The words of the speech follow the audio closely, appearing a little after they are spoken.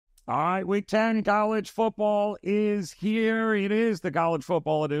All right, Week 10 college football is here. It is the college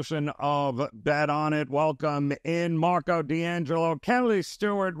football edition of Bet On It. Welcome in Marco D'Angelo, Kelly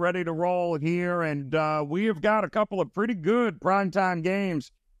Stewart, ready to roll here. And we have got a couple of pretty good primetime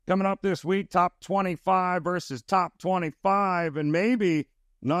games coming up this week. Top 25 versus top 25, and maybe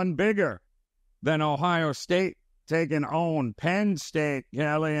none bigger than Ohio State taking on Penn State,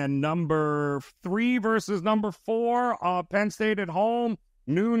 Kelly, and number 3 versus number 4. Penn State at home.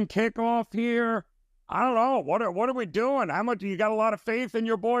 Noon kickoff here. I don't know. What are we doing? How much? You got a lot of faith in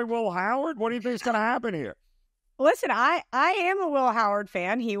your boy Will Howard? What do you think is going to happen here? Listen, I am a Will Howard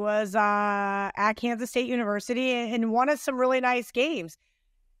fan. He was at Kansas State University and won us some really nice games.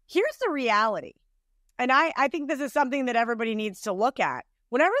 Here's the reality, and I think this is something that everybody needs to look at.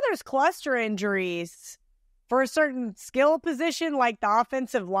 Whenever there's cluster injuries for a certain skill position like the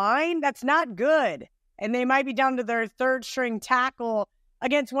offensive line, that's not good. And they might be down to their third string tackle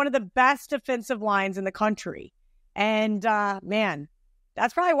against one of the best defensive lines in the country. And, man,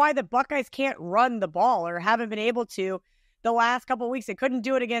 that's probably why the Buckeyes can't run the ball or haven't been able to the last couple of weeks. They couldn't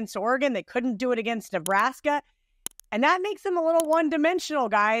do it against Oregon. They couldn't do it against Nebraska. And that makes them a little one-dimensional,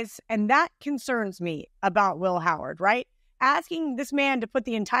 guys. And that concerns me about Will Howard, right? Asking this man to put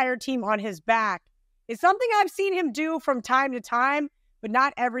the entire team on his back is something I've seen him do from time to time, but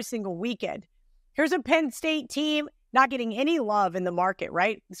not every single weekend. Here's a Penn State team not getting any love in the market,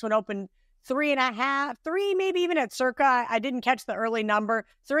 right? This one opened 3.5, 3, maybe even at circa. I didn't catch the early number.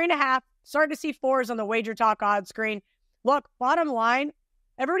 3.5, starting to see 4s on the Wager Talk odds screen. Look, bottom line,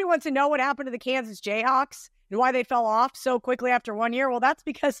 everybody wants to know what happened to the Kansas Jayhawks and why they fell off so quickly after 1 year. Well, that's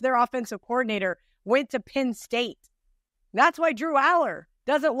because their offensive coordinator went to Penn State. That's why Drew Aller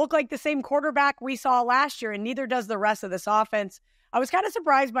doesn't look like the same quarterback we saw last year, and neither does the rest of this offense. I was kind of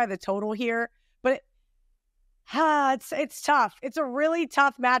surprised by the total here, but it's tough. It's a really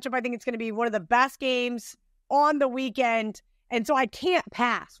tough matchup. I think it's going to be one of the best games on the weekend. And so I can't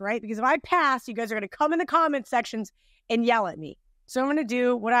pass, right? Because if I pass, you guys are going to come in the comment sections and yell at me. So I'm going to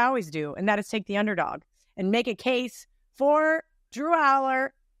do what I always do, and that is take the underdog and make a case for Drew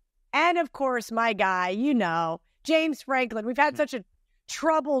Aller and, of course, my guy, James Franklin. We've had such a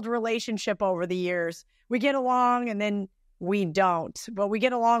troubled relationship over the years. We get along, and then we don't, but we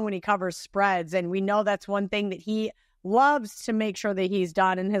get along when he covers spreads. And we know that's one thing that he loves to make sure that he's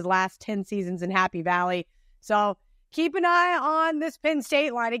done in his last 10 seasons in Happy Valley. So keep an eye on this Penn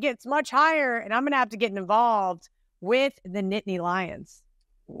State line. It gets much higher, and I'm going to have to get involved with the Nittany Lions.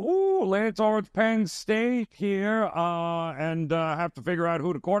 Ooh, lean towards Penn State here, and have to figure out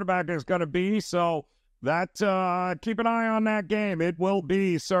who the quarterback is going to be. So that keep an eye on that game. It will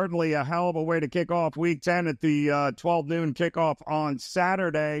be certainly a hell of a way to kick off Week 10 at the 12 noon kickoff on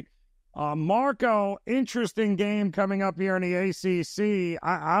Saturday. Marco, interesting game coming up here in the ACC.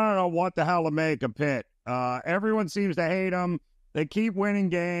 I don't know what the hell to make of Pitt. Everyone seems to hate them. They keep winning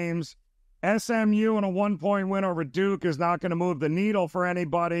games. SMU and a 1-point win over Duke is not going to move the needle for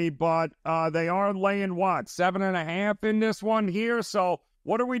anybody, but they are laying, 7.5 in this one here. So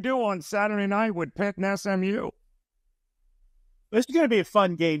what do we do on Saturday night with Pitt and SMU? This is going to be a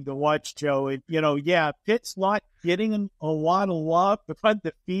fun game to watch, Joe. Pitt's not getting a lot of love. They're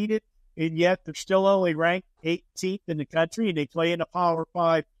undefeated, and yet they're still only ranked 18th in the country, and they play in a Power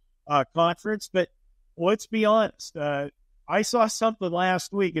 5 conference. But let's be honest. I saw something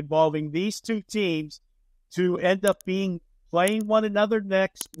last week involving these two teams to end up playing one another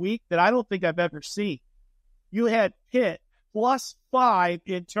next week that I don't think I've ever seen. You had Pitt +5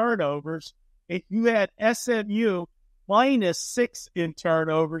 in turnovers, and you had SMU -6 in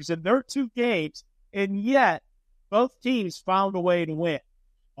turnovers in their two games, and yet both teams found a way to win.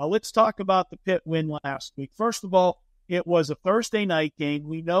 Let's talk about the Pitt win last week. First of all, it was a Thursday night game.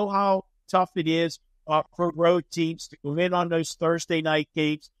 We know how tough it is for road teams to go in on those Thursday night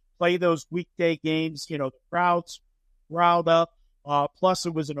games, play those weekday games. The crowd's riled up. Plus,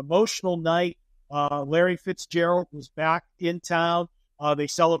 it was an emotional night. Larry Fitzgerald was back in town. They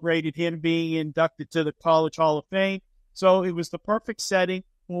celebrated him being inducted to the College Hall of Fame. So it was the perfect setting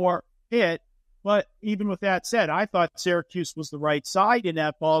for Pitt. But even with that said, I thought Syracuse was the right side in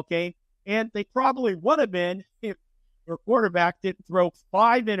that ball game, and they probably would have been if their quarterback didn't throw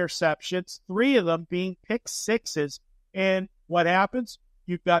 5 interceptions, 3 of them being pick sixes. And what happens?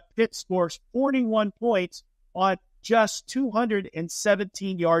 You've got Pitt scores 41 points on just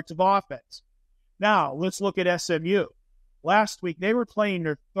 217 yards of offense. Now, let's look at SMU. Last week, they were playing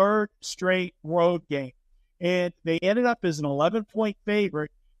their 3rd straight road game, and they ended up as an 11-point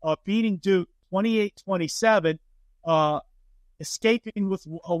favorite, beating Duke 28-27, escaping with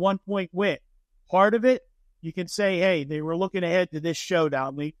a 1-point win. Part of it, you can say, hey, they were looking ahead to this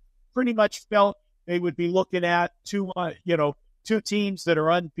showdown. pretty much felt they would be looking at two teams that are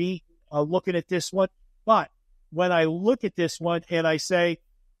unbeaten, looking at this one. But when I look at this one and I say,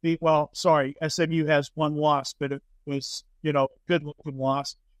 SMU has one loss, but it was, a good-looking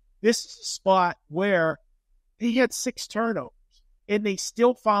loss. This is a spot where they had 6 turnovers, and they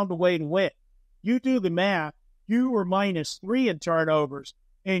still found a way to win. You do the math, you were -3 in turnovers,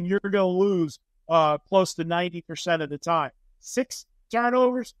 and you're going to lose close to 90% of the time. 6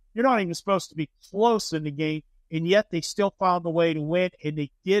 turnovers, you're not even supposed to be close in the game, and yet they still found a way to win, and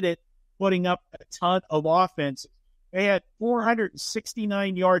they did it putting up a ton of offenses. They had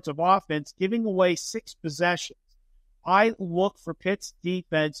 469 yards of offense, giving away 6 possessions. I look for Pitt's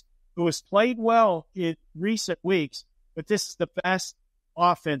defense, who has played well in recent weeks, but this is the best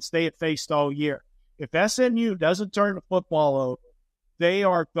offense they have faced all year. If SMU doesn't turn the football over, they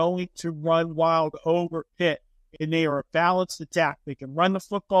are going to run wild over Pitt, and they are a balanced attack. They can run the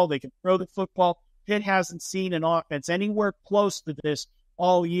football. They can throw the football. Pitt hasn't seen an offense anywhere close to this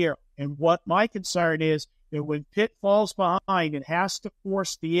all year. And what my concern is that when Pitt falls behind and has to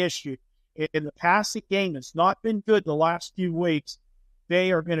force the issue, in the passing game has not been good the last few weeks,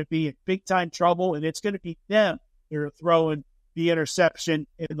 they are going to be in big-time trouble, and it's going to be them that are throwing the interception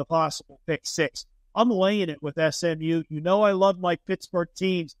in the possible pick 6. I'm laying it with SMU. You know I love my Pittsburgh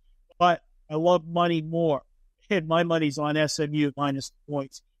teams, but I love money more. And my money's on SMU minus the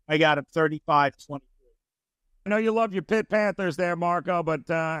points. I got them 35-23. I know you love your Pitt Panthers there, Marco, but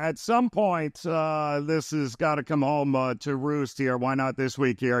at some point, this has got to come home to roost here. Why not this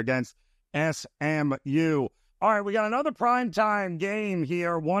week here against SMU? All right, we got another primetime game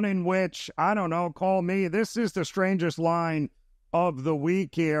here, one in which, I don't know, call me. This is the strangest line of the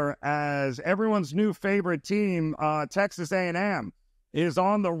week here, as everyone's new favorite team, Texas A&M, is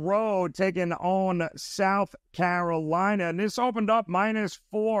on the road taking on South Carolina. And this opened up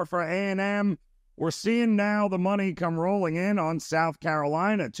 -4 for A&M. We're seeing now the money come rolling in on South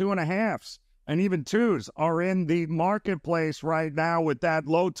Carolina. 2.5s and even 2s are in the marketplace right now with that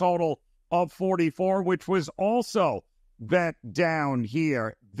low total of 44, which was also bet down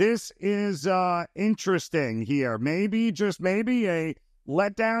here. This is interesting here. Maybe, just maybe, a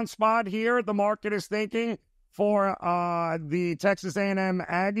letdown spot here, the market is thinking, for the Texas A&M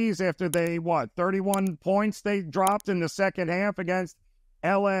Aggies after they, 31 points they dropped in the second half against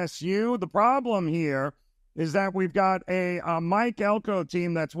LSU. The problem here is that we've got a Mike Elko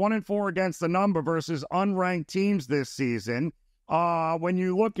team that's 1-4 against the number versus unranked teams this season. When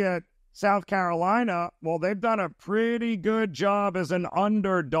you look at South Carolina, well, they've done a pretty good job as an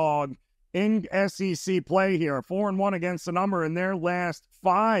underdog in SEC play here. 4-1 against the number in their last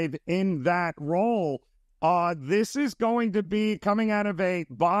 5 in that role. This is going to be coming out of a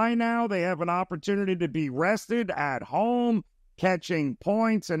bye now. They have an opportunity to be rested at home, catching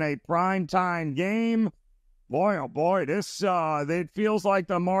points in a primetime game. Boy, oh boy, this it feels like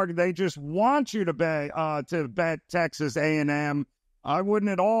the market, they just want you to bet Texas A&M. I wouldn't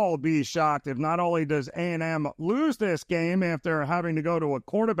at all be shocked if not only does A&M lose this game after having to go to a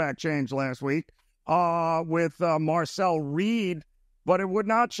quarterback change last week with Marcel Reed, but it would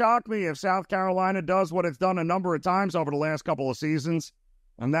not shock me if South Carolina does what it's done a number of times over the last couple of seasons,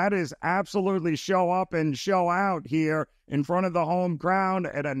 and that is absolutely show up and show out here in front of the home crowd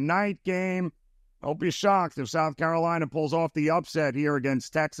at a night game. Don't be shocked if South Carolina pulls off the upset here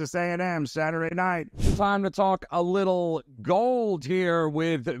against Texas A&M Saturday night. Time to talk a little gold here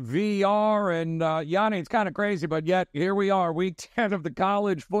with VR. And, Gianni, it's kind of crazy, but yet here we are, week 10 of the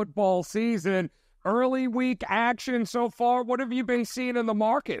college football season. Early week action so far. What have you been seeing in the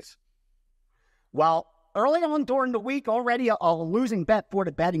markets? Well, early on during the week, already a losing bet for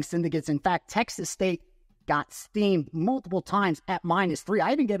the betting syndicates. In fact, Texas State got steamed multiple times at -3.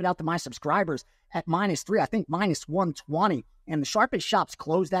 I even gave it out to my subscribers at -3, I think -120. And the sharpest shops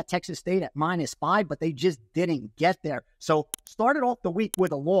closed that Texas State at -5, but they just didn't get there. So started off the week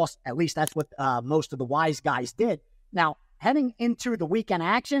with a loss. At least that's what most of the wise guys did. Now, heading into the weekend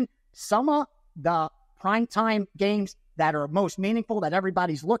action, some of the primetime games that are most meaningful that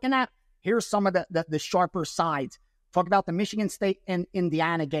everybody's looking at, here's some of the sharper sides. Talk about the Michigan State and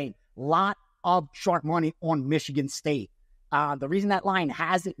Indiana game. Lot of sharp money on Michigan State. The reason that line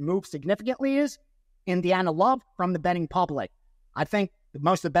hasn't moved significantly is Indiana love from the betting public. I think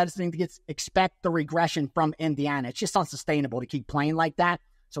most of the bettors think to expect the regression from Indiana. It's just unsustainable to keep playing like that.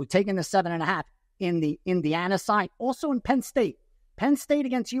 So taking the 7.5 in the Indiana side. Also in Penn State. Penn State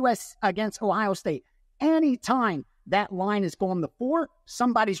against Ohio State. Anytime that line is going to 4,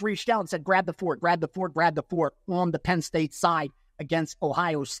 somebody's reached out and said, grab the 4 on the Penn State side against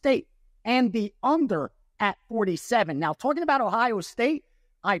Ohio State. And the under at 47. Now, talking about Ohio State,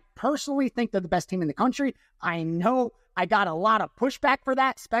 I personally think they're the best team in the country. I know I got a lot of pushback for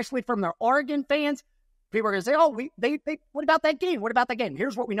that, especially from their Oregon fans. People are going to say, oh, what about that game? What about that game?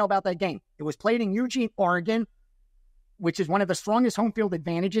 Here's what we know about that game. It was played in Eugene, Oregon, which is one of the strongest home field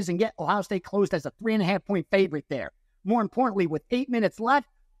advantages, and yet Ohio State closed as a 3.5-point favorite there. More importantly, with 8 minutes left,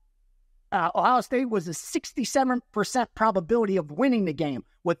 Ohio State was a 67% probability of winning the game.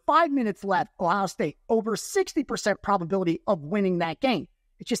 With 5 minutes left, Ohio State over 60% probability of winning that game.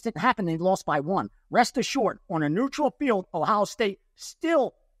 It just didn't happen. They lost by 1. Rest assured, on a neutral field, Ohio State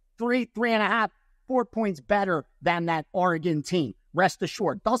still 3.5, 4 points better than that Oregon team. Rest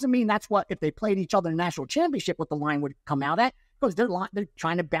assured. Doesn't mean that's what, if they played each other in the national championship, what the line would come out at, because they're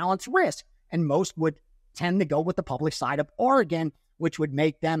trying to balance risk. And most would tend to go with the public side of Oregon, which would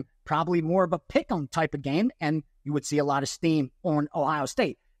make them probably more of a pick-em type of game, and you would see a lot of steam on Ohio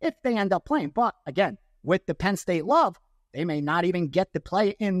State if they end up playing. But again, with the Penn State love, they may not even get to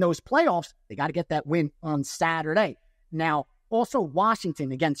play in those playoffs. They got to get that win on Saturday. Now, also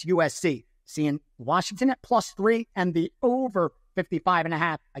Washington against USC. Seeing Washington at +3 and the over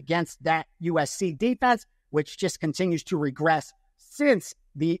 55.5 against that USC defense, which just continues to regress since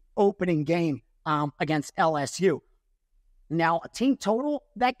the opening game against LSU. Now, a team total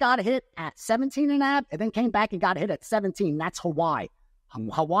that got hit at 17.5 and then came back and got hit at 17. That's Hawaii.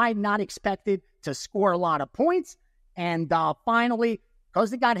 Hawaii not expected to score a lot of points. And finally,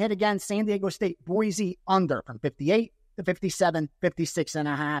 because they got hit again, San Diego State, Boise under from 58 to 57,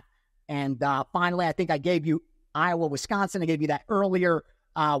 56.5. And finally, I think I gave you Iowa, Wisconsin. I gave you that earlier.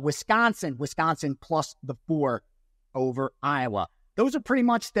 Wisconsin plus the 4 over Iowa. Those are pretty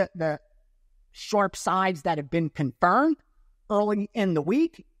much the sharp sides that have been confirmed early in the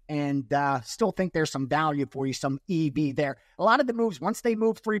week, and still think there's some value for you, some EV there. A lot of the moves, once they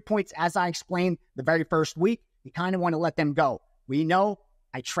move 3 points, as I explained the very first week, you kind of want to let them go. We know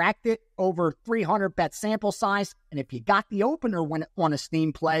I tracked it over 300 bet sample size, and if you got the opener when on a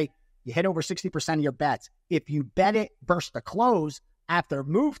steam play, you hit over 60% of your bets. If you bet it versus the close after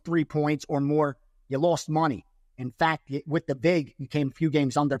move 3 points or more, you lost money. In fact, with the big, you came a few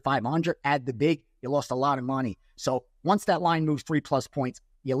games under 500. Add the big, you lost a lot of money. So once that line moves 3+ points,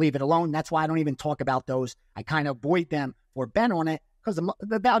 you leave it alone. That's why I don't even talk about those. I kind of avoid them or bet on it because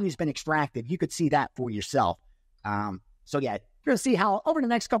the value's been extracted. You could see that for yourself. So yeah, you're going to see how over the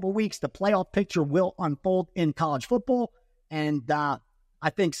next couple of weeks, the playoff picture will unfold in college football. And I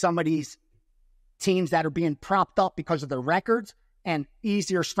think some of these teams that are being propped up because of their records and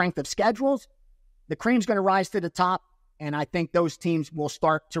easier strength of schedules, the cream's going to rise to the top. And I think those teams will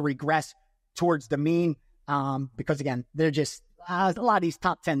start to regress towards the mean because, again, they're just a lot of these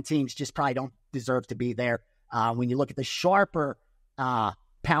top 10 teams just probably don't deserve to be there. When you look at the sharper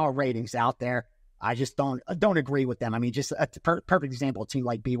power ratings out there, I just don't agree with them. I mean, just a perfect example, a team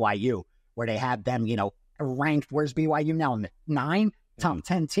like BYU, where they have them, ranked. Where's BYU now? In the 9, top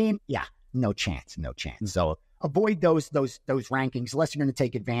 10 team? Yeah, no chance. So avoid those rankings unless you're going to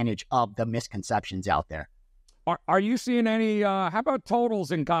take advantage of the misconceptions out there. Are you seeing any, how about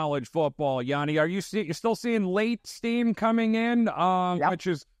totals in college football, Gianni? You're still seeing late steam coming in, Yep. which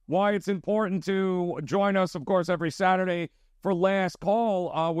is why it's important to join us, of course, every Saturday for Last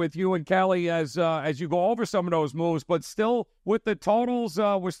Call with you and Kelly as you go over some of those moves. But still, with the totals,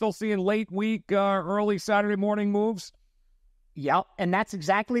 we're still seeing late week, early Saturday morning moves. Yep, and that's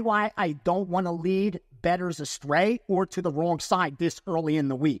exactly why I don't want to lead bettors astray or to the wrong side this early in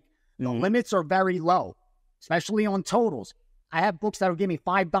the week. The limits are very low, especially on totals. I have books that will give me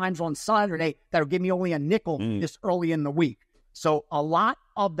 5 dimes on Saturday that will give me only a nickel this early in the week. So a lot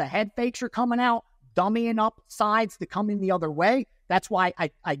of the head fakes are coming out, dummying up sides to come in the other way. That's why,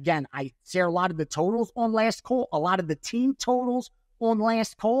 I share a lot of the totals on Last Call, a lot of the team totals on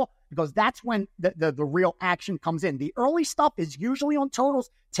Last Call, because that's when the real action comes in. The early stuff is usually on totals,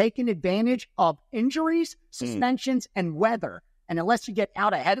 taking advantage of injuries, suspensions, and weather. And unless you get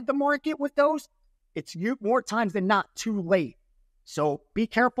out ahead of the market with those, it's more times than not too late. So be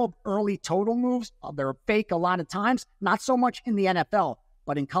careful of early total moves. They're fake a lot of times, not so much in the NFL,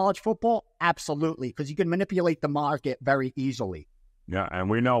 but in college football, absolutely, because you can manipulate the market very easily. Yeah, and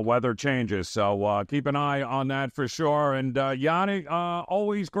we know weather changes, so keep an eye on that for sure. And Gianni,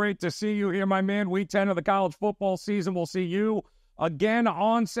 always great to see you here, my man. Week 10 of the college football season. We'll see you again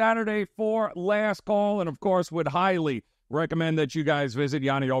on Saturday for Last Call, and of course would highly recommend that you guys visit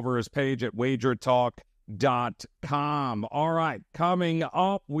Gianni over his page at wagertalk.com. All right, coming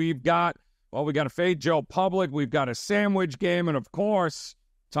up, we got a Fade Joe Public, we've got a sandwich game, and of course,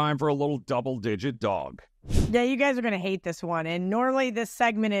 time for a little double-digit dog. Yeah, you guys are going to hate this one. And normally this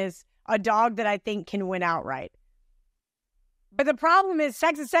segment is a dog that I think can win outright. But the problem is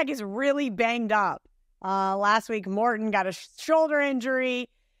Texas Tech is really banged up. Last week, Morton got a shoulder injury.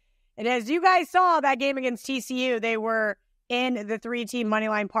 And as you guys saw, that game against TCU, they were in the 3-team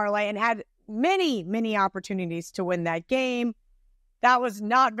moneyline parlay and had many, many opportunities to win that game. That was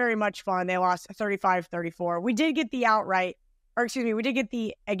not very much fun. They lost 35-34. We did get the outright, or excuse me, we did get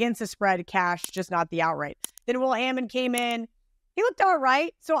the against the spread cash, just not the outright. Then Will Hammond came in. He looked all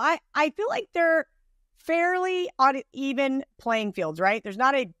right. So I feel like they're fairly on even playing fields, right? There's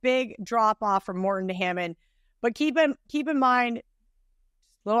not a big drop off from Morton to Hammond, but keep in mind,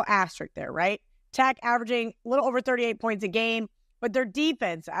 little asterisk there, right? Tech averaging a little over 38 points a game, but their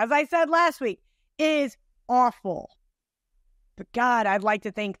defense, as I said last week, is awful. But God, I'd like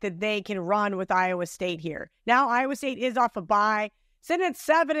to think that they can run with Iowa State here. Now Iowa State is off a bye, sitting at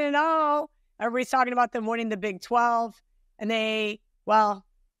 7-0. Everybody's talking about them winning the Big 12, and they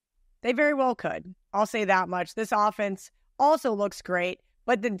very well could. I'll say that much. This offense also looks great,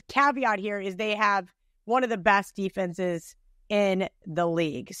 but the caveat here is they have one of the best defenses in the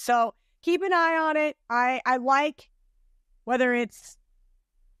league. So keep an eye on it. I like whether it's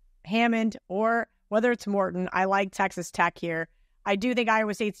Hammond or whether it's Morton. I like Texas Tech here. I do think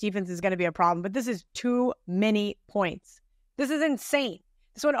Iowa State's defense is going to be a problem, but this is too many points. This is insane.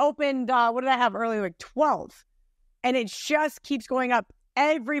 This one opened, what did I have earlier? Like 12. And it just keeps going up.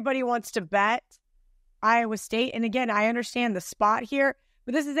 Everybody wants to bet Iowa State. And again, I understand the spot here,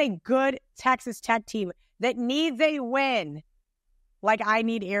 but this is a good Texas Tech team that needs a win. Like I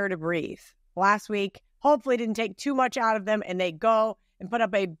need air to breathe. Last week, hopefully didn't take too much out of them, and they go and put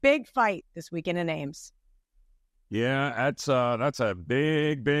up a big fight this weekend in Ames. Yeah, that's a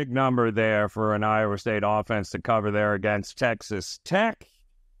big, big number there for an Iowa State offense to cover there against Texas Tech.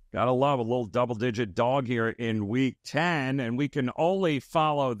 Gotta love a little double-digit dog here in Week 10, and we can only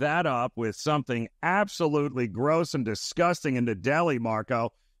follow that up with something absolutely gross and disgusting in the deli,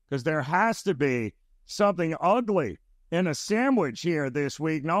 Marco, because there has to be something ugly in a sandwich here this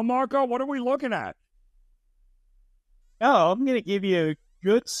week. No, Marco, what are we looking at? Oh, I'm going to give you a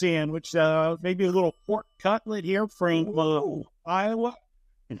good sandwich, maybe a little pork cutlet here from Iowa.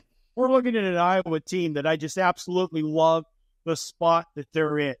 We're looking at an Iowa team that I just absolutely love the spot that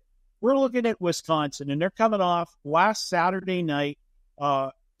they're in. We're looking at Wisconsin, and they're coming off last Saturday night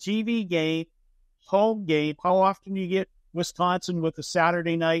TV game, home game. How often do you get Wisconsin with a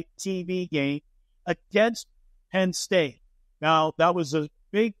Saturday night TV game against Penn State? Now, that was a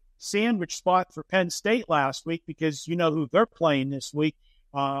big sandwich spot for Penn State last week because you know who they're playing this week.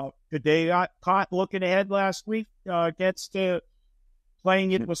 Did they got caught looking ahead last week against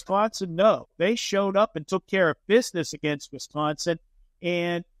playing in Wisconsin? No. They showed up and took care of business against Wisconsin.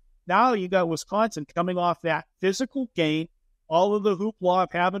 And now you got Wisconsin coming off that physical game, all of the hoopla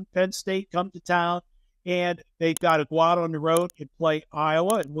of having Penn State come to town, and they've got to go out on the road and play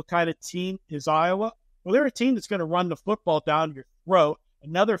Iowa. And what kind of team is Iowa? Well, they're a team that's going to run the football down your throat,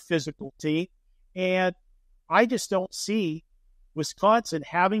 another physical team. And I just don't see Wisconsin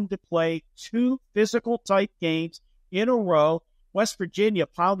having to play two physical-type games in a row. West Virginia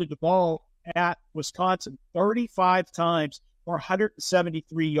pounded the ball at Wisconsin 35 times for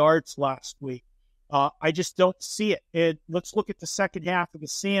 173 yards last week. I just don't see it. And let's look at the second half of the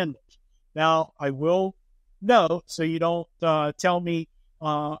sandwich. Now, I will note, so you don't tell me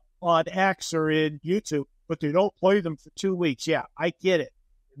on X or in YouTube, but they don't play them for 2 weeks. Yeah, I get it.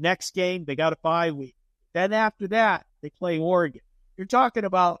 Next game, they got a bye week. Then after that, they play Oregon. You're talking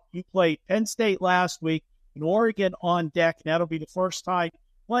about you played Penn State last week and Oregon on deck, and that'll be the first time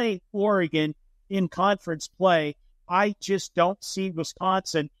playing Oregon in conference play. I just don't see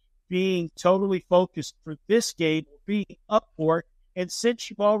Wisconsin being totally focused for this game, being up for it. And since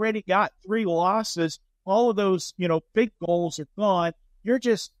you've already got 3 losses, all of those, big goals are gone. You're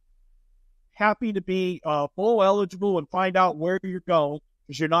just happy to be bowl eligible and find out where you're going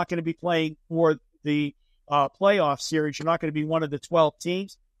because you're not going to be playing for the playoff series. You're not going to be one of the 12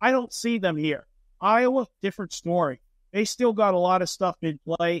 teams. I don't see them here. Iowa, different story. They still got a lot of stuff in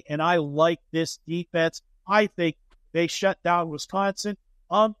play, and I like this defense. I think they shut down Wisconsin.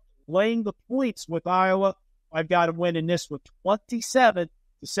 I'm laying the points with Iowa. I've got to win in this with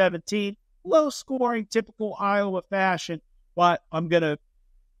 27-17. Low scoring, typical Iowa fashion, but I'm going to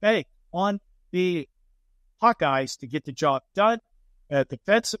bet on the Hawkeyes to get the job done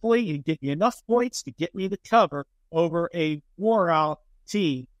defensively and get me enough points to get me the cover over a wore-out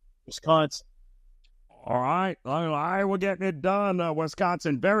team, Wisconsin. All right. Iowa getting it done.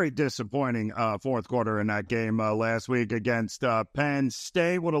 Wisconsin, very disappointing fourth quarter in that game last week against Penn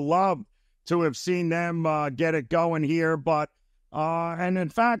State. Would have loved to have seen them get it going here, but And in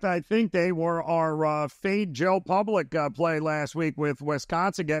fact, I think they were our fade Joe Public play last week with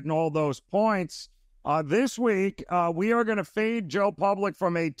Wisconsin getting all those points. This week, we are going to fade Joe Public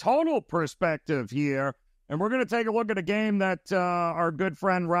from a total perspective here. And we're going to take a look at a game that our good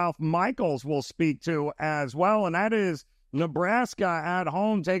friend Ralph Michaels will speak to as well. And that is Nebraska at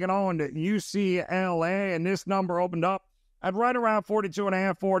home taking on UCLA. And this number opened up at right around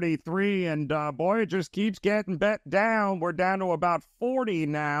 42.5, 43. And boy, it just keeps getting bet down. We're down to about 40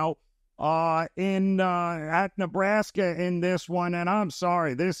 now at Nebraska in this one. And I'm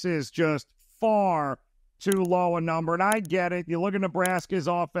sorry, this is just far too low a number. And I get it. You look at Nebraska's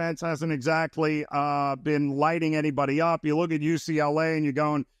offense, hasn't exactly been lighting anybody up. You look at UCLA and you're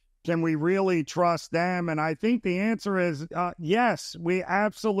going, can we really trust them? And I think the answer is yes, we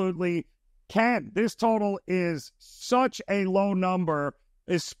absolutely can. This total is such a low number,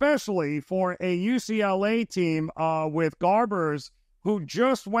 especially for a UCLA team with Garbers who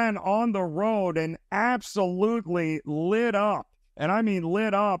just went on the road and absolutely lit up. And I mean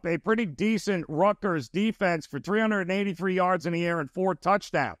lit up a pretty decent Rutgers defense for 383 yards in the air and 4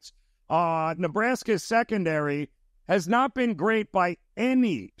 touchdowns. Nebraska's secondary has not been great by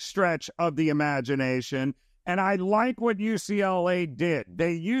any stretch of the imagination, and I like what UCLA did.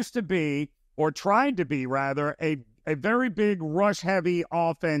 They used to be, or tried to be rather, a very big rush-heavy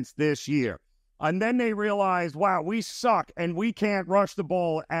offense this year. And then they realized, wow, we suck and we can't rush the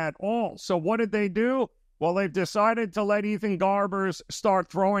ball at all. So what did they do? Well, they've decided to let Ethan Garbers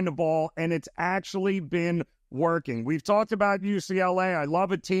start throwing the ball, and it's actually been working. We've talked about UCLA. I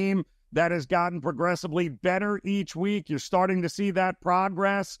love a team that has gotten progressively better each week. You're starting to see that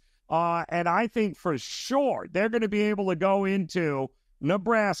progress. And I think for sure they're going to be able to go into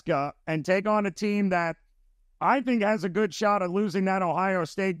Nebraska and take on a team that I think has a good shot at losing that Ohio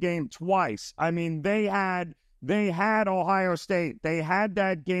State game twice. I mean, they had Ohio State. They had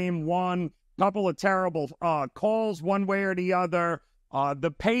that game won. Couple of terrible calls one way or the other. The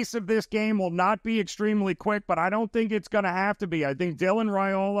pace of this game will not be extremely quick, but I don't think it's going to have to be. I think Dylan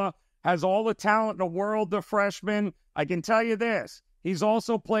Raiola has all the talent in the world, the freshman. I can tell you this. He's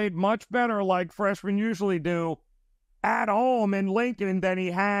also played much better, like freshmen usually do, at home in Lincoln than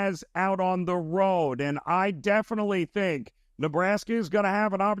he has out on the road. And I definitely think Nebraska is going to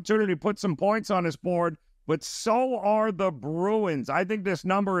have an opportunity to put some points on his board, but so are the Bruins. I think this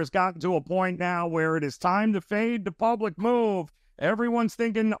number has gotten to a point now where it is time to fade the public move. Everyone's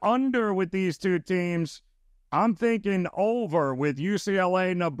thinking under with these two teams. I'm thinking over with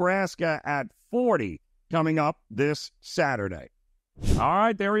UCLA, Nebraska at 40 coming up this Saturday. All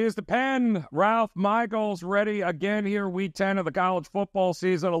right, there he is, the Penn. Ralph Michaels ready again here, week 10 of the college football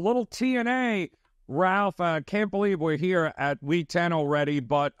season. A little TNA. Ralph, I can't believe we're here at week 10 already,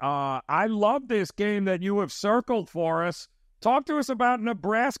 but I love this game that you have circled for us. Talk to us about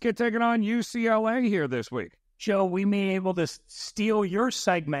Nebraska taking on UCLA here this week. Joe, we may be able to steal your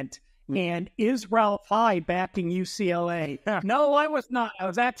segment. And is Ralph High backing UCLA? No, I was not. I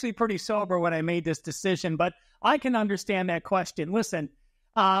was actually pretty sober when I made this decision, but I can understand that question. Listen,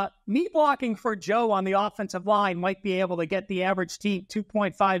 me blocking for Joe on the offensive line might be able to get the average team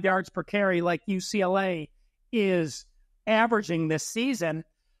 2.5 yards per carry like UCLA is averaging this season.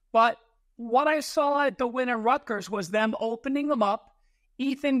 But what I saw at the win at Rutgers was them opening them up.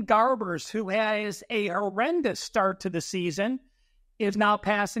 Ethan Garbers, who has a horrendous start to the season, is now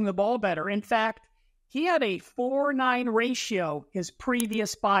passing the ball better. In fact, he had a 4-9 ratio his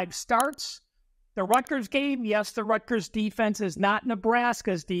previous 5 starts. The Rutgers game, yes, the Rutgers defense is not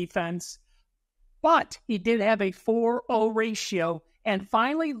Nebraska's defense, but he did have a 4-0 ratio and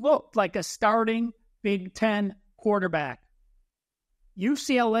finally looked like a starting Big Ten quarterback.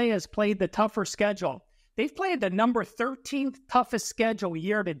 UCLA has played the tougher schedule. They've played the number 13th toughest schedule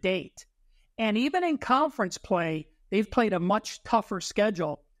year to date. And even in conference play, they've played a much tougher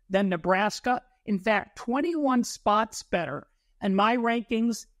schedule than Nebraska. In fact, 21 spots better. In my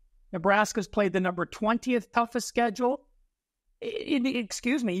rankings, Nebraska's played the number 20th toughest schedule.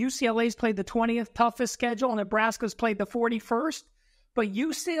 UCLA's played the 20th toughest schedule. Nebraska's played the 41st. But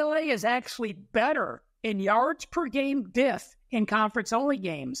UCLA is actually better in yards per game diff in conference-only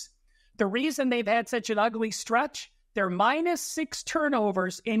games. The reason they've had such an ugly stretch, they're -6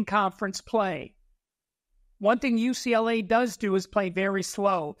 turnovers in conference play. One thing UCLA does do is play very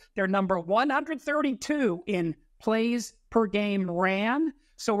slow. They're number 132 in plays per game ran.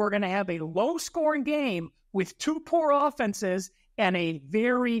 So we're going to have a low-scoring game with 2 poor offenses and a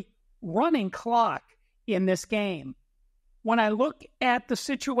very running clock in this game. When I look at the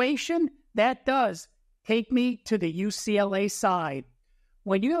situation, that does take me to the UCLA side.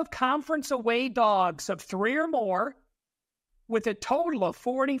 When you have conference away dogs of 3 or more, with a total of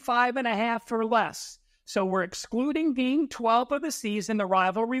 45.5 or less. So we're excluding game 12 of the season, the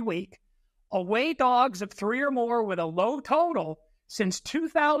rivalry week. Away dogs of 3 or more with a low total since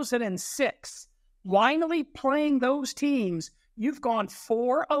 2006. Finally playing those teams, you've gone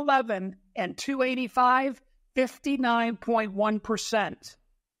 4-11 and 285, 59.1%.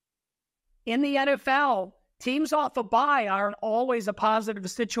 In the NFL, teams off a bye aren't always a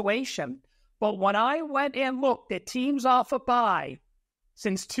positive situation. But when I went and looked at teams off a bye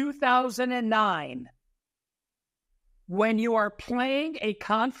since 2009, when you are playing a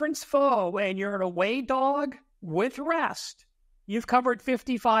conference foe and you're an away dog with rest, you've covered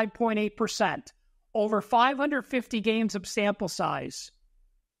 55.8%, over 550 games of sample size.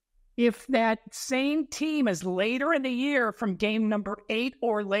 If that same team is later in the year from game number 8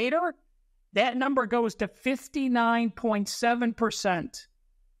 or later, that number goes to 59.7%.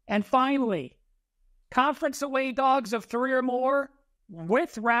 And finally, conference away dogs of 3 or more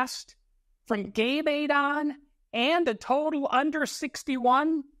with rest from game 8 on and a total under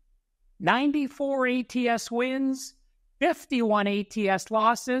 61, 94 ATS wins, 51 ATS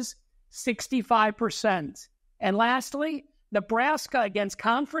losses, 65%. And lastly, Nebraska against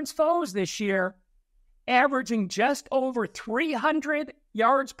conference foes this year, averaging just over 300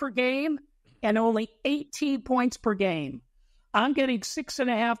 yards per game and only 18 points per game. I'm getting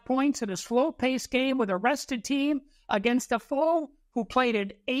 6.5 points in a slow-paced game with a rested team against a foe who played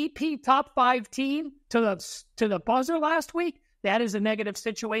an AP top 5 team to the buzzer last week. That is a negative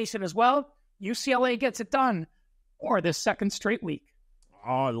situation as well. UCLA gets it done, or the second straight week.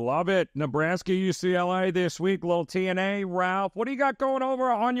 Oh, I love it. Nebraska, UCLA this week, little TNA. Ralph, what do you got going over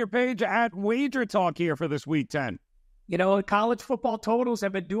on your page at Wager Talk here for this week 10? You know, college football totals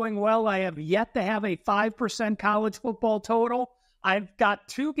have been doing well. I have yet to have a 5% college football total. I've got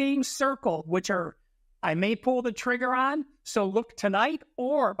 2 games circled, which I may pull the trigger on. So look tonight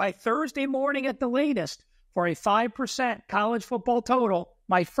or by Thursday morning at the latest for a 5% college football total,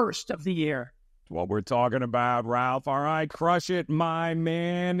 my first of the year. What we're talking about, Ralph. All right, crush it, my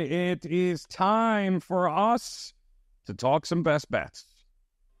man. It is time for us to talk some best bets.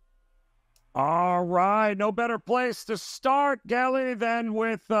 All right, no better place to start, Gelly, than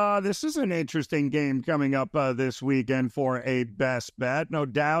with this is an interesting game coming up this weekend for a best bet. No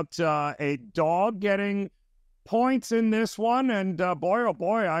doubt a dog getting points in this one, and boy, oh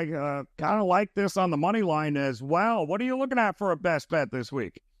boy, I kind of like this on the money line as well. What are you looking at for a best bet this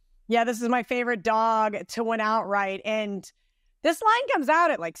week? Yeah, this is my favorite dog to win outright. And this line comes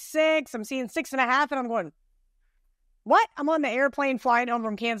out at like 6. I'm seeing 6.5, and I'm going, what? I'm on the airplane flying home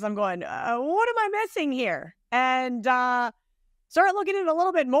from Kansas. I'm going, what am I missing here? And start looking at it a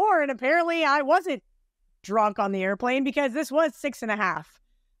little bit more. And apparently I wasn't drunk on the airplane because this was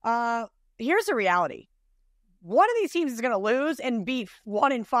 6.5. Here's the reality. One of these teams is going to lose and be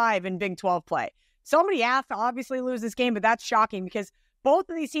 1-5 in Big 12 play. Somebody has to obviously lose this game, but that's shocking because both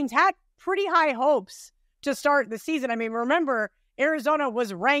of these teams had pretty high hopes to start the season. I mean, remember, Arizona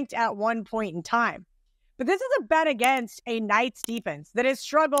was ranked at one point in time. But this is a bet against a Knights defense that has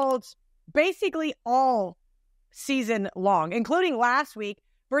struggled basically all season long, including last week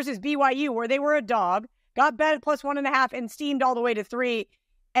versus BYU, where they were a dog, got bet at plus 1.5 and steamed all the way to 3.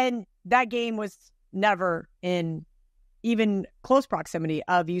 And that game was never in even close proximity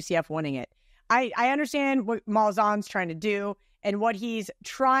of UCF winning it. I understand what Malzahn's trying to do and what he's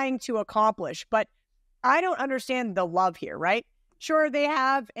trying to accomplish, but I don't understand the love here, right? Sure, they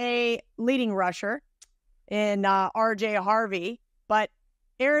have a leading rusher in RJ Harvey, but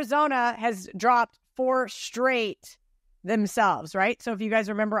Arizona has dropped 4 straight themselves, right? So if you guys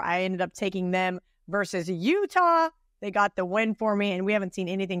remember, I ended up taking them versus Utah. They got the win for me, and we haven't seen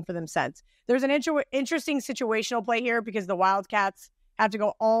anything for them since. There's an interesting situational play here because the Wildcats have to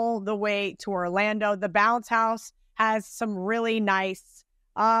go all the way to Orlando. The Bounce House has some really nice,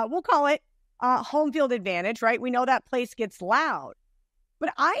 we'll call it home field advantage, right? We know that place gets loud.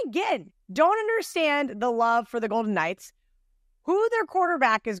 But I, again, don't understand the love for the Golden Knights, who their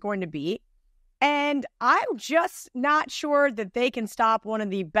quarterback is going to be. And I'm just not sure that they can stop one of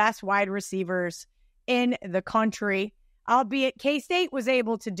the best wide receivers in the country, albeit K-State was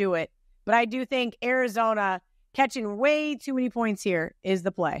able to do it. But I do think Arizona catching way too many points here is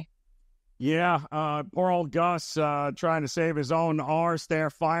the play. Yeah, poor old Gus trying to save his own arse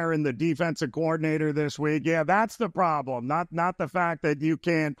there, firing the defensive coordinator this week. Yeah, that's the problem, not the fact that you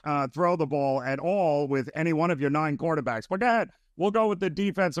can't throw the ball at all with any one of your 9 quarterbacks. But go ahead, we'll go with the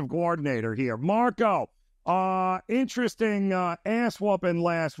defensive coordinator here. Marco, interesting ass-whooping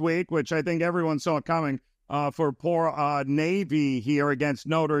last week, which I think everyone saw coming for poor Navy here against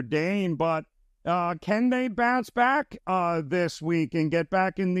Notre Dame. But Can they bounce back this week and get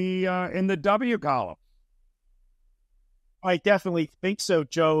back in the W column? I definitely think so,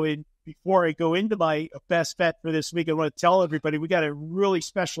 Joe. And before I go into my best bet for this week, I want to tell everybody we got a really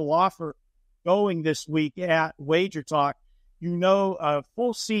special offer going this week at Wager Talk. You know, a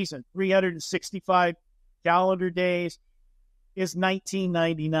full season, 365 calendar days, is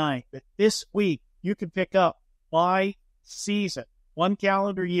 $19.99. But this week, you can pick up my season, 1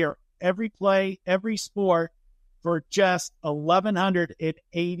 calendar year, every play, every sport, for just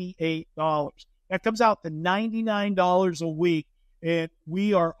 $1,188. That comes out to $99 a week, and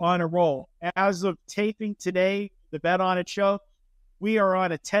we are on a roll. As of taping today, the Bet On It show, we are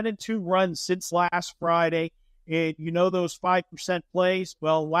on a 10-2 run since last Friday. And you know those 5% plays?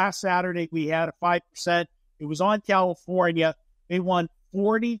 Well, last Saturday we had a 5%. It was on California. They won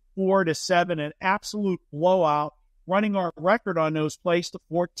 44-7, an absolute blowout, running our record on those plays to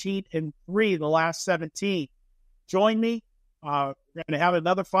 14-3 the last 17. Join me. We're going to have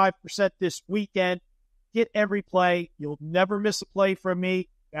another 5% this weekend. Get every play. You'll never miss a play from me.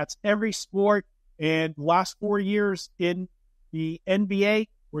 That's every sport. And last 4 years in the NBA,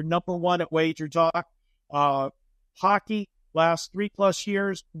 we're number one at Wager Talk. Hockey, last 3+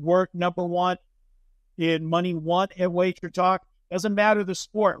 years, we're number one in money won at Wager Talk. Doesn't matter the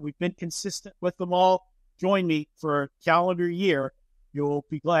sport. We've been consistent with them all. Join me for a calendar year. You'll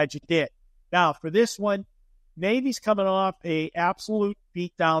be glad you did. Now, for this one, Navy's coming off a absolute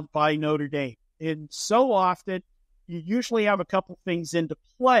beatdown by Notre Dame. And so often, you usually have a couple things into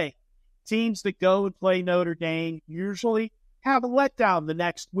play. Teams that go and play Notre Dame usually have a letdown the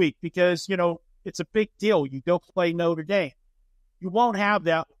next week because, you know, it's a big deal. You go play Notre Dame. You won't have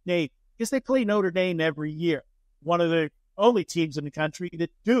that with Navy because they play Notre Dame every year. One of the only teams in the country that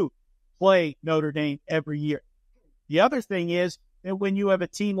do play Notre Dame every year. The other thing is that when you have a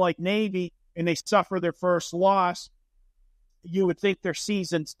team like Navy and they suffer their first loss, you would think their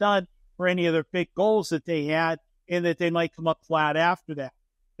season's done for any of their big goals that they had and that they might come up flat after that.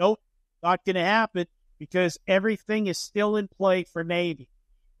 Nope, not going to happen because everything is still in play for Navy.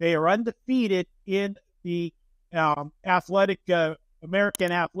 They are undefeated in the American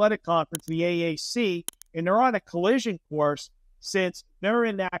Athletic Conference, the AAC, and they're on a collision course since they're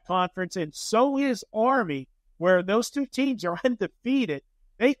in that conference, and so is Army, where those two teams are undefeated.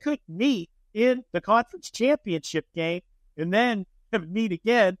 They could meet in the conference championship game and then meet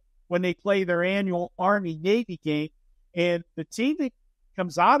again when they play their annual Army-Navy game. And the team that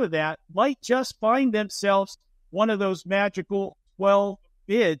comes out of that might just find themselves one of those magical 12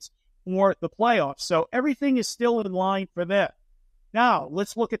 bids for the playoffs. So everything is still in line for them. Now,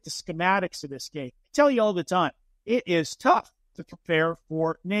 let's look at the schematics of this game. I tell you all the time, it is tough to prepare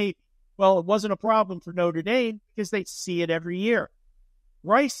for Navy. Well, it wasn't a problem for Notre Dame because they see it every year.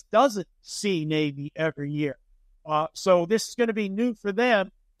 Rice doesn't see Navy every year. So this is going to be new for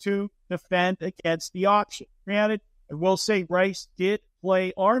them to defend against the option. Granted, I will say Rice did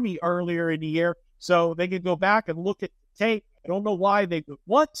play Army earlier in the year, so they can go back and look at the tape. I don't know why they would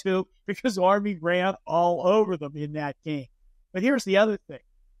want to because Army ran all over them in that game. But here's the other thing.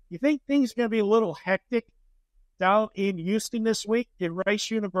 You think things are going to be a little hectic down in Houston this week in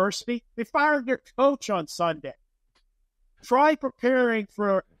Rice University? They fired their coach on Sunday. Try preparing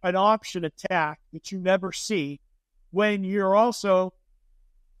for an option attack that you never see when you're also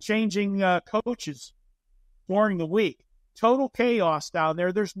changing coaches during the week. Total chaos down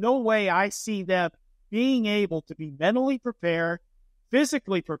there. There's no way I see them being able to be mentally prepared,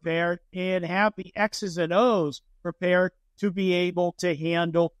 physically prepared, and have the X's and O's prepared to be able to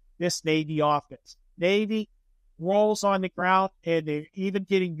handle this Navy offense. Navy rolls on the ground, and they're even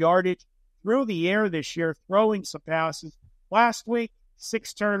getting yardage through the air this year, throwing some passes. Last week,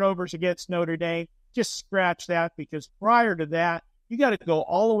 6 turnovers against Notre Dame. Just scratch that because prior to that, you got to go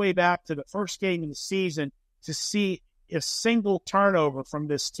all the way back to the first game of the season to see a single turnover from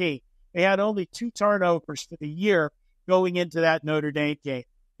this team. They had only 2 turnovers for the year going into that Notre Dame game.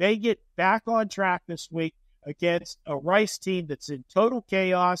 They get back on track this week against a Rice team that's in total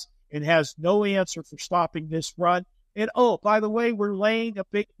chaos and has no answer for stopping this run. And, oh, by the way, we're laying a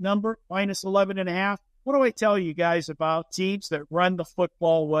big number, minus 11.5. What do I tell you guys about teams that run the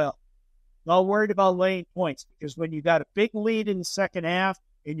football well? Not worried about laying points because when you got a big lead in the second half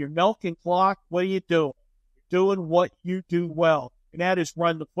and you're milking clock, what are you doing? You're doing what you do well, and that is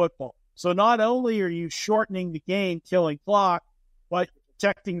run the football. So not only are you shortening the game, killing clock, but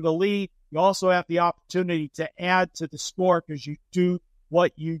protecting the lead, you also have the opportunity to add to the score because you do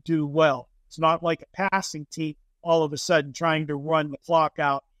what you do well. It's not like a passing team all of a sudden trying to run the clock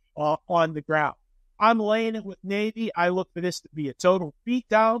out on the ground. I'm laying it with Navy. I look for this to be a total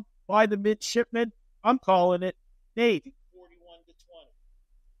beatdown by the midshipmen. I'm calling it Navy 41-20.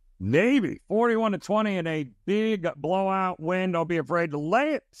 Navy 41-20 in a big blowout win. Don't be afraid to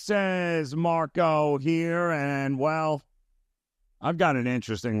lay it, says Marco here. And, well, I've got an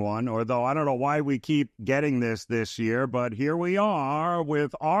interesting one, although I don't know why we keep getting this year, but here we are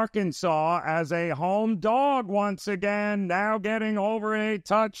with Arkansas as a home dog once again, now getting over a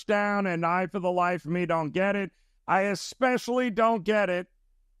touchdown, and I, for the life of me, don't get it. I especially don't get it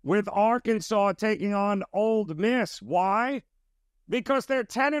with Arkansas taking on Ole Miss. Why? Because they're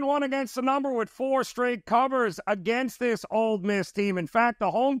 10-1 against the number with 4 straight covers against this Ole Miss team. In fact, the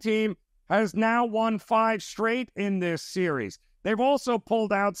home team has now won 5 straight in this series. They've also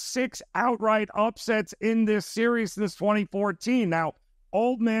pulled out 6 outright upsets in this series since 2014. Now,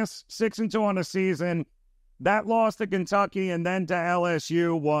 Ole Miss, 6-2 on the season. That loss to Kentucky and then to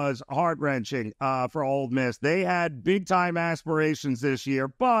LSU was heart-wrenching for Ole Miss. They had big-time aspirations this year,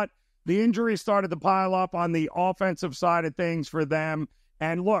 but the injuries started to pile up on the offensive side of things for them.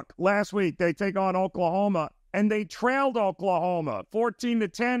 And look, last week they take on Oklahoma, and they trailed Oklahoma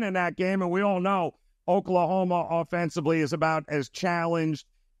 14-10 in that game, and we all know Oklahoma offensively is about as challenged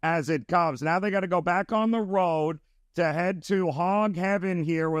as it comes. Now they got to go back on the road to head to Hog Heaven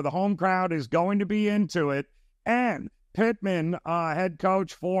here, where the home crowd is going to be into it. And Pittman, head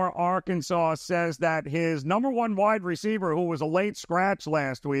coach for Arkansas, says that his number 1 wide receiver, who was a late scratch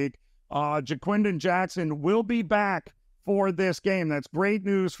last week, Jaquindon Jackson, will be back for this game. That's great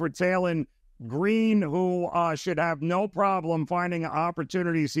news for Talon Green, who should have no problem finding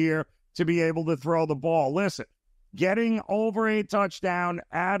opportunities here to be able to throw the ball. Listen, getting over a touchdown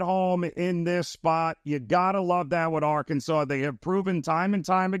at home in this spot, you got to love that with Arkansas. They have proven time and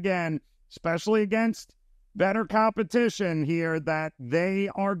time again, especially against better competition here, that they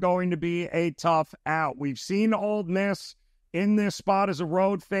are going to be a tough out. We've seen Ole Miss in this spot as a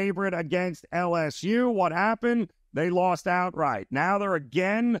road favorite against LSU. What happened? They lost outright. Now they're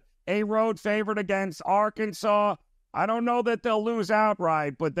again a road favorite against Arkansas. I don't know that they'll lose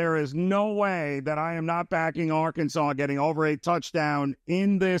outright, but there is no way that I am not backing Arkansas getting over a touchdown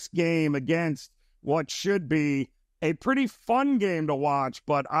in this game against what should be a pretty fun game to watch.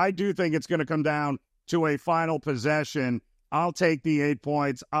 But I do think it's going to come down to a final possession. I'll take the 8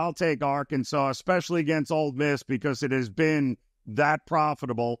 points. I'll take Arkansas, especially against Ole Miss, because it has been that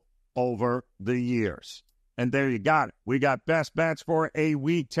profitable over the years. And there you got it. We got best bets for a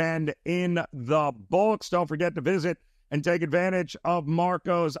Week 10 in the books. Don't forget to visit and take advantage of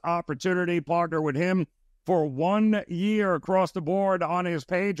Marco's opportunity. Partner with him for 1 year across the board on his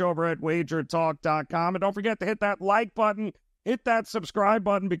page over at wagertalk.com. And don't forget to hit that like button, hit that subscribe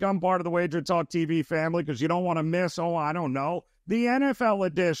button, become part of the Wager Talk TV family, because you don't want to miss, the NFL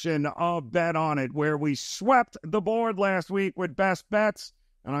edition of Bet On It, where we swept the board last week with best bets.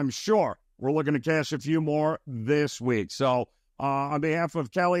 And I'm sure we're looking to cash a few more this week. So on behalf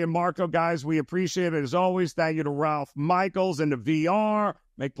of Kelly and Marco, guys, we appreciate it as always. Thank you to Ralph Michaels and to VR.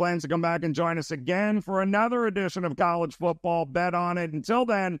 Make plans to come back and join us again for another edition of College Football Bet On It. Until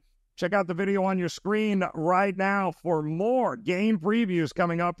then, check out the video on your screen right now for more game previews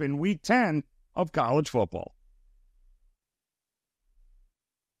coming up in Week 10 of college football.